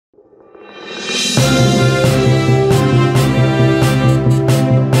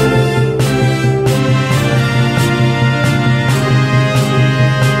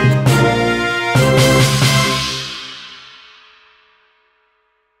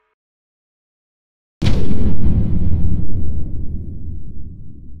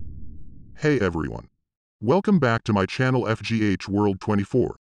Hey everyone. Welcome back to my channel FGH World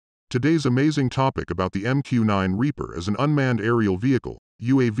 24. Today's amazing topic about the MQ-9 Reaper as an unmanned aerial vehicle,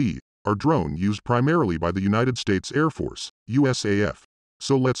 UAV, or drone used primarily by the United States Air Force, USAF.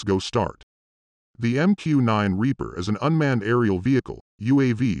 So let's go start. The MQ-9 Reaper is an unmanned aerial vehicle,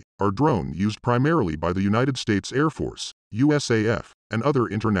 UAV, or drone used primarily by the United States Air Force, USAF, and other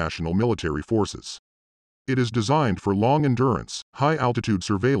international military forces. It is designed for long-endurance, high-altitude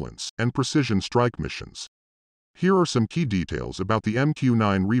surveillance, and precision strike missions. Here are some key details about the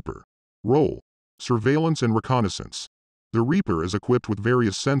MQ-9 Reaper. Role: surveillance and reconnaissance. The Reaper is equipped with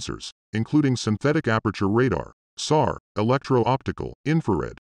various sensors, including synthetic aperture radar, SAR, electro-optical,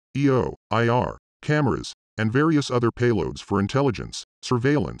 infrared, EO, IR, cameras, and various other payloads for intelligence,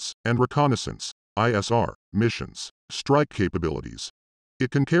 surveillance, and reconnaissance, ISR, missions. Strike capabilities. It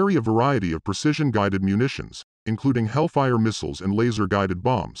can carry a variety of precision-guided munitions, including Hellfire missiles and laser-guided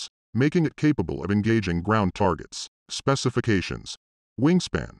bombs, making it capable of engaging ground targets. Specifications.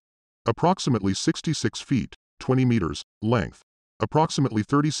 Wingspan: approximately 66 feet, 20 meters, length. Approximately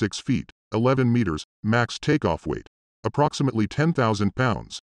 36 feet, 11 meters, max takeoff weight. Approximately 10,000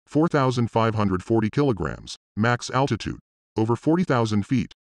 pounds, 4,540 kilograms, max altitude. Over 40,000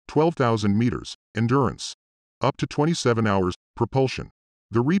 feet, 12,000 meters, endurance. Up to 27 hours, propulsion.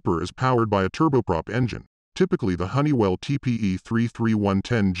 The Reaper is powered by a turboprop engine, typically the Honeywell TPE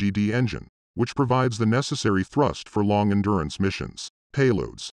 33110GD engine, which provides the necessary thrust for long-endurance missions.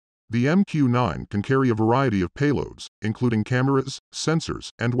 Payloads. The MQ-9 can carry a variety of payloads, including cameras,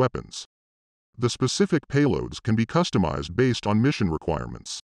 sensors, and weapons. The specific payloads can be customized based on mission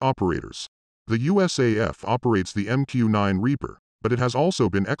requirements. Operators. The USAF operates the MQ-9 Reaper, but it has also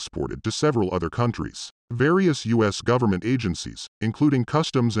been exported to several other countries. Various U.S. government agencies, including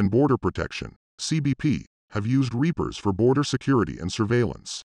Customs and Border Protection, CBP, have used Reapers for border security and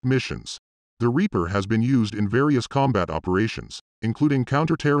surveillance missions. The Reaper has been used in various combat operations, including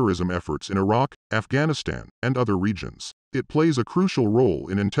counterterrorism efforts in Iraq, Afghanistan, and other regions. It plays a crucial role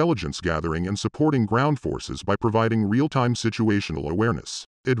in intelligence gathering and supporting ground forces by providing real-time situational awareness.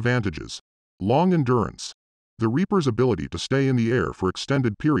 Advantages. Long endurance. The Reaper's ability to stay in the air for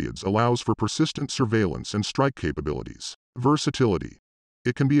extended periods allows for persistent surveillance and strike capabilities. Versatility.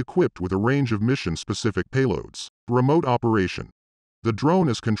 It can be equipped with a range of mission-specific payloads. Remote operation. The drone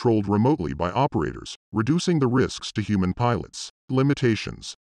is controlled remotely by operators, reducing the risks to human pilots.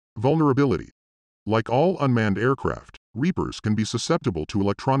 Limitations. Vulnerability. Like all unmanned aircraft, Reapers can be susceptible to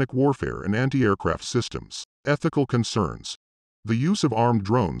electronic warfare and anti-aircraft systems. Ethical concerns. The use of armed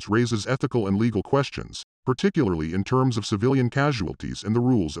drones raises ethical and legal questions, particularly in terms of civilian casualties and the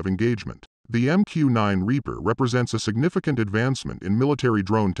rules of engagement. The MQ-9 Reaper represents a significant advancement in military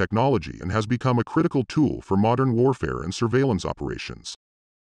drone technology and has become a critical tool for modern warfare and surveillance operations.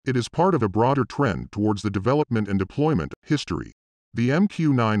 It is part of a broader trend towards the development and deployment. History. The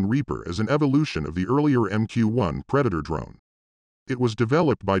MQ-9 Reaper is an evolution of the earlier MQ-1 Predator drone. It was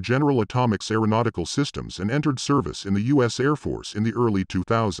developed by General Atomics Aeronautical Systems and entered service in the U.S. Air Force in the early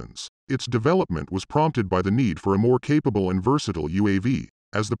 2000s. Its development was prompted by the need for a more capable and versatile UAV,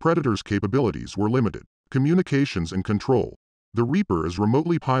 as the Predator's capabilities were limited. Communications and control. The Reaper is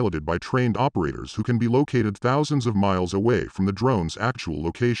remotely piloted by trained operators who can be located thousands of miles away from the drone's actual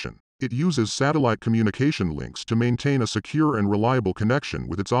location. It uses satellite communication links to maintain a secure and reliable connection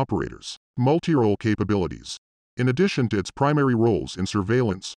with its operators. Multi-role capabilities. In addition to its primary roles in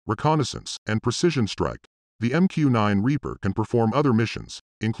surveillance, reconnaissance, and precision strike, the MQ-9 Reaper can perform other missions,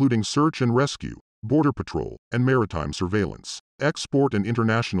 including search and rescue, border patrol, and maritime surveillance. Export and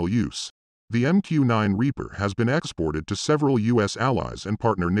international use. The MQ-9 Reaper has been exported to several U.S. allies and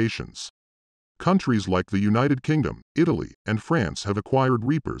partner nations. Countries like the United Kingdom, Italy, and France have acquired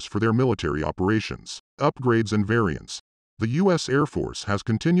Reapers for their military operations. Upgrades and variants. The U.S. Air Force has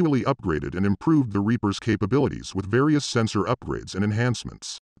continually upgraded and improved the Reaper's capabilities with various sensor upgrades and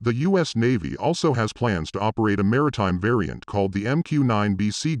enhancements. The U.S. Navy also has plans to operate a maritime variant called the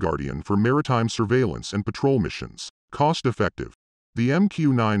MQ-9B Sea Guardian for maritime surveillance and patrol missions. Cost-effective. The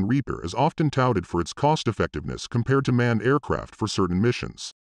MQ-9 Reaper is often touted for its cost-effectiveness compared to manned aircraft for certain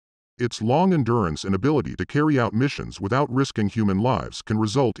missions. Its long endurance and ability to carry out missions without risking human lives can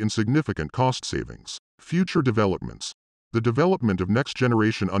result in significant cost savings. Future developments. The development of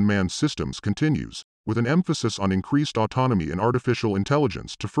next-generation unmanned systems continues, with an emphasis on increased autonomy and artificial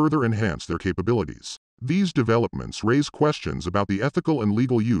intelligence to further enhance their capabilities. These developments raise questions about the ethical and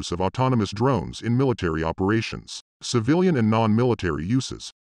legal use of autonomous drones in military operations, civilian and non-military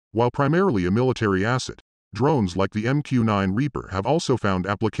uses. While primarily a military asset, drones like the MQ-9 Reaper have also found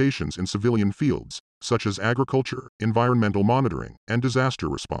applications in civilian fields, such as agriculture, environmental monitoring, and disaster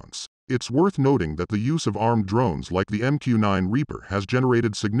response. It's worth noting that the use of armed drones like the MQ-9 Reaper has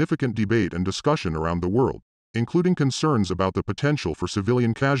generated significant debate and discussion around the world, including concerns about the potential for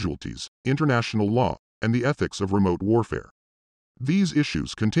civilian casualties, international law, and the ethics of remote warfare. These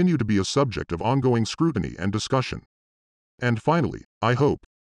issues continue to be a subject of ongoing scrutiny and discussion. And finally, I hope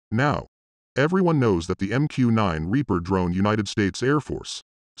now everyone knows that the MQ-9 Reaper drone United States Air Force.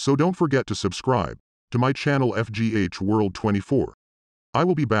 So don't forget to subscribe to my channel FGH World 24. I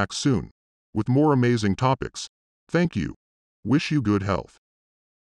will be back soon with more amazing topics. Thank you. Wish you good health.